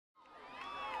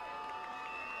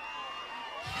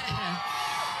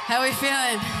How we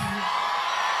feeling?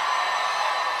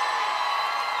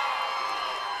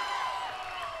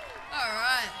 All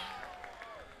right.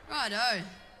 Righto.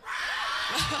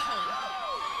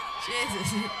 Jesus.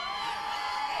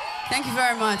 Thank you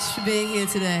very much for being here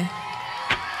today.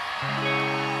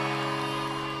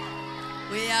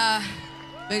 We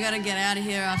gotta get out of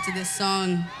here after this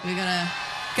song. We got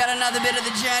another bit of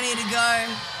the journey to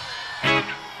go.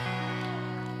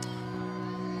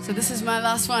 So this is my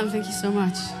last one. Thank you so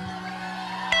much.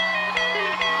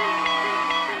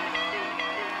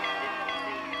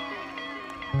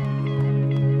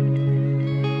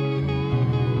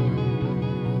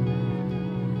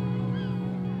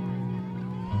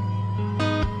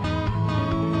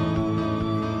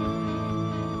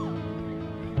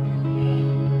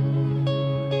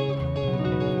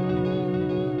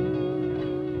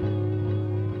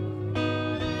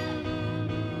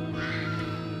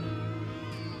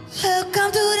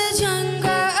 Welcome to the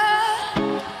jungle.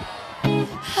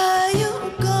 Are you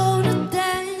gonna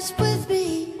dance with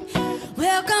me?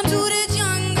 Welcome to the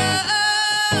jungle.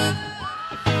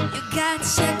 You got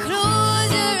to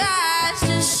close your eyes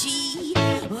to see.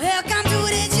 Welcome to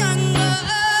the jungle.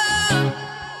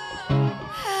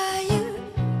 Are you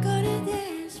gonna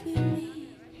dance with me?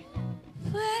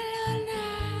 Well or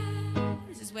not?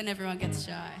 This is when everyone gets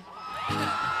shy.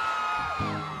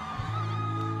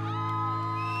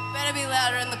 Better be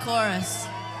louder in the chorus.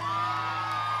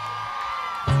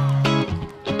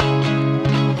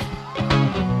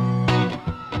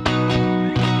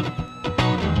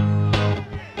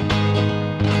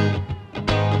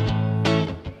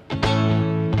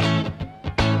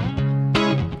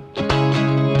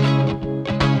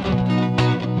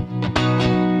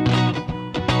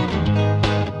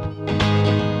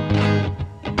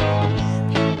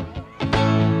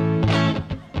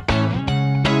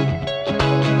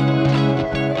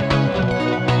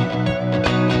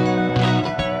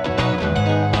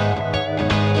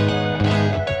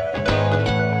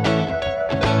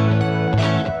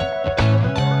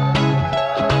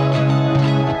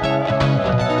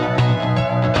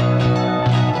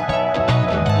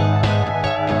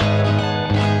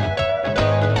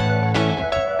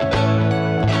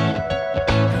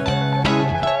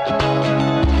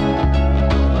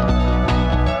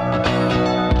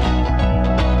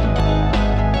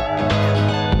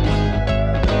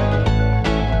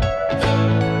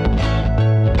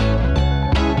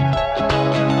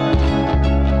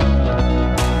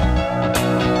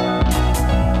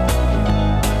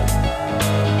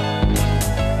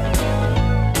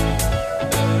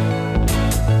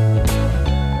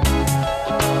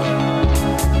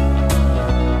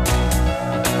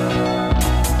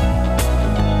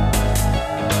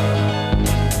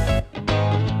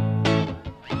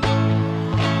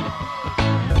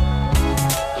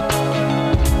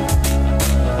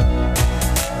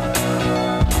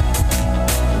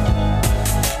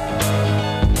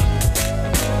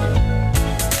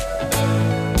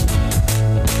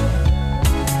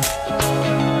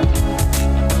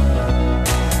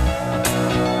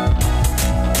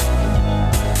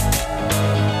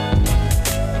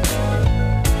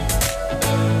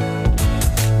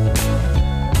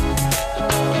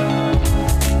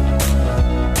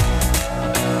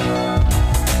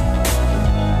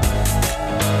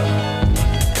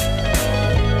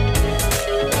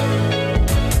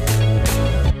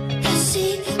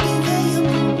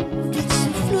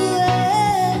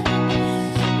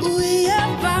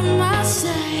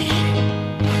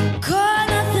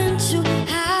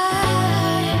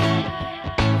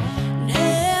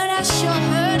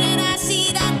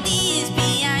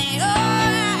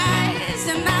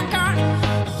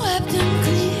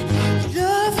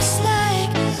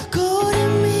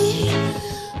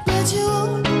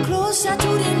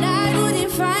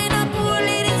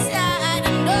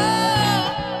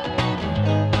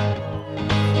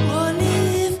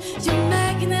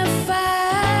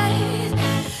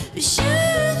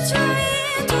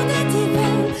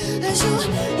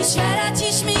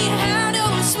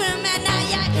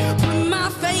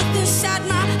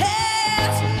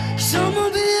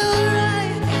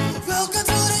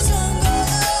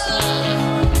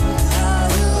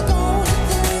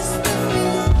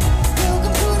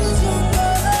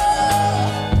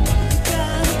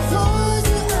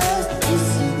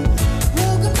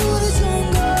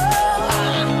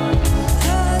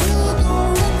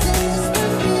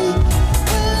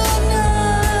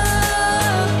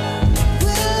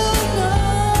 Well, no.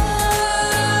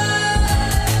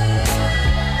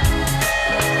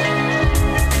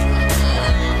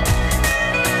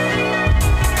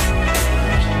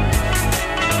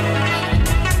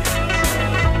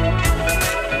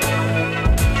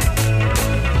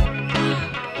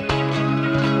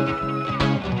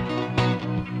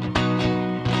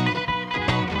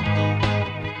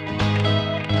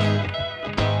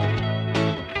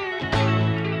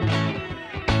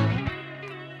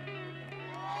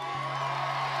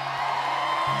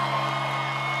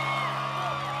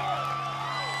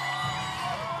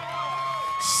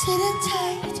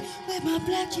 meditate with my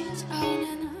black jeans on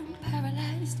and I'm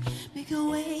paralyzed. Make your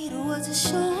way towards the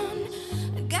sun.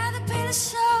 I gotta pay the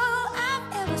show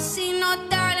I've ever seen. No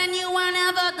doubt, and you were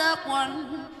never the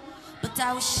one. But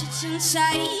I was shit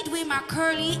inside with my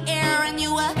curly hair, and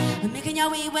you were making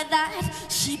your way with that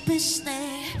sheepish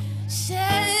stare. Said,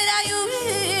 are you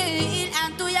real?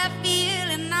 And do you feel?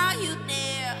 And are you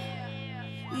there?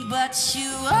 But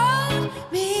you hold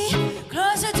me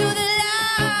closer to the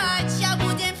light. I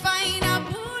wouldn't find a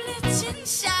bullet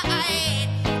inside.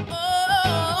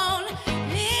 Oh,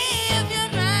 leave you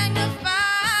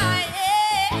magnified.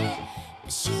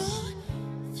 But you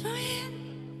throw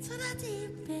into the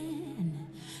deep end.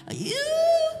 You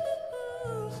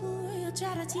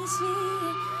try to teach me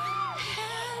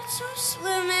how to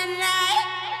swim, and I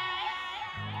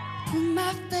put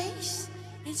my face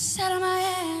inside of my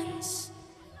hands.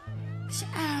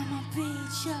 I'ma be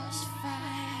just fine.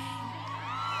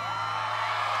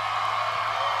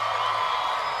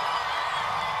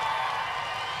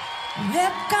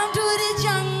 Welcome to the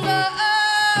jungle.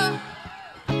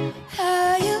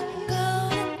 Are you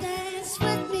gonna dance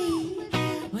with me?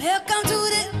 Welcome to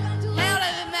the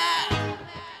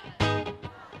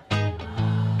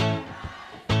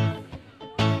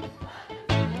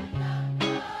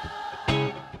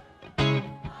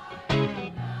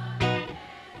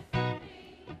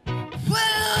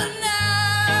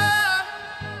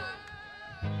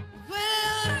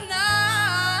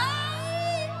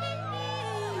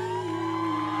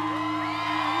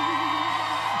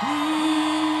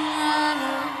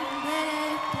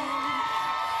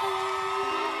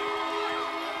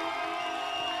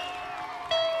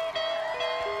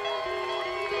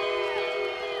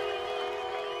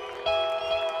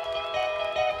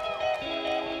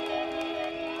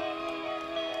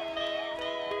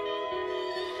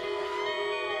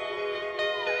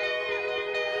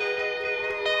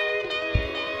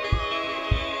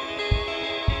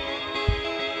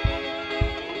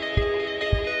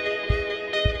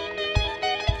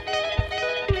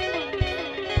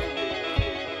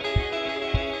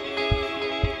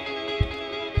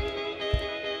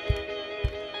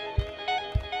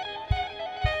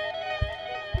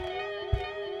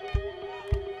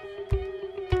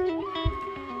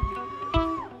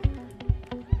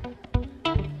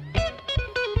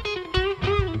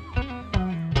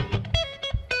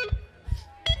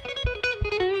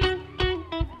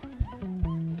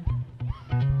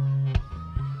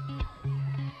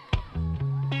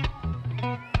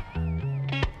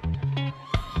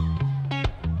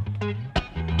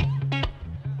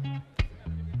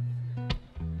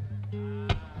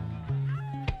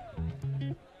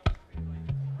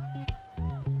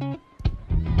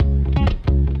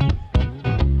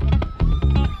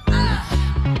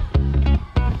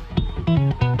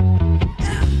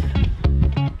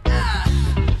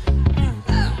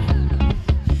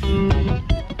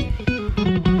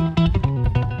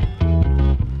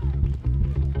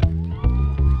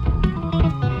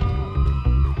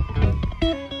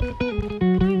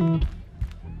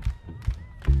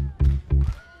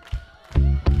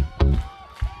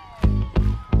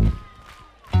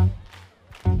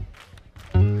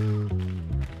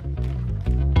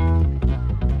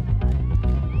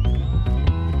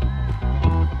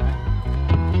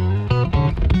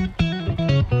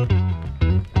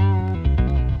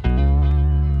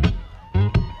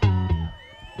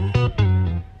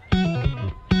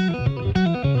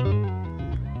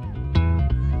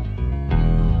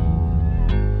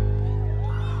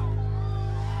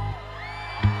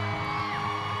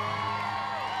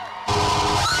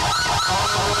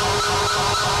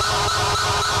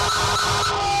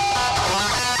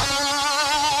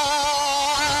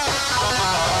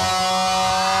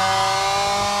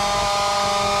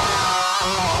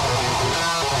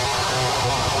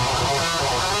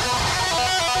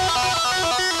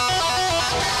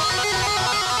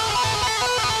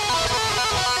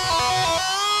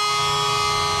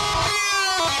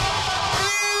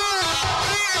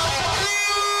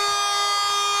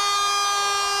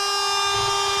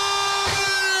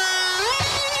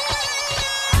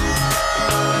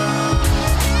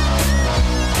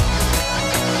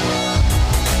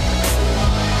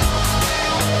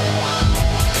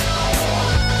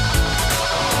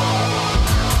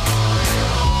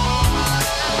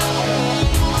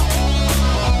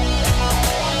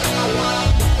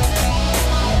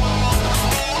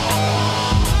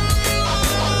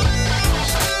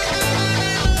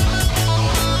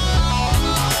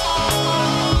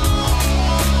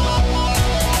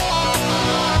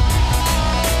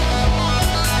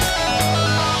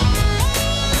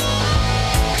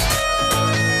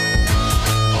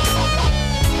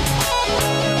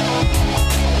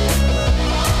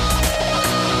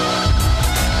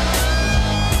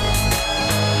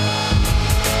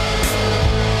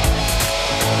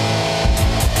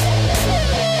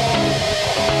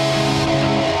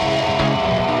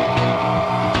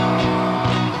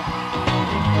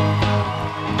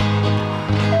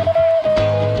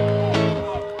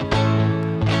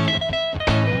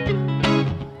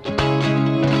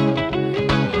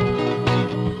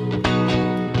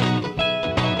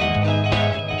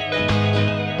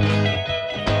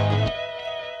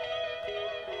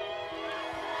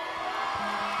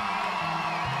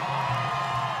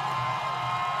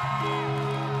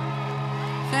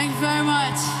Thank you very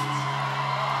much.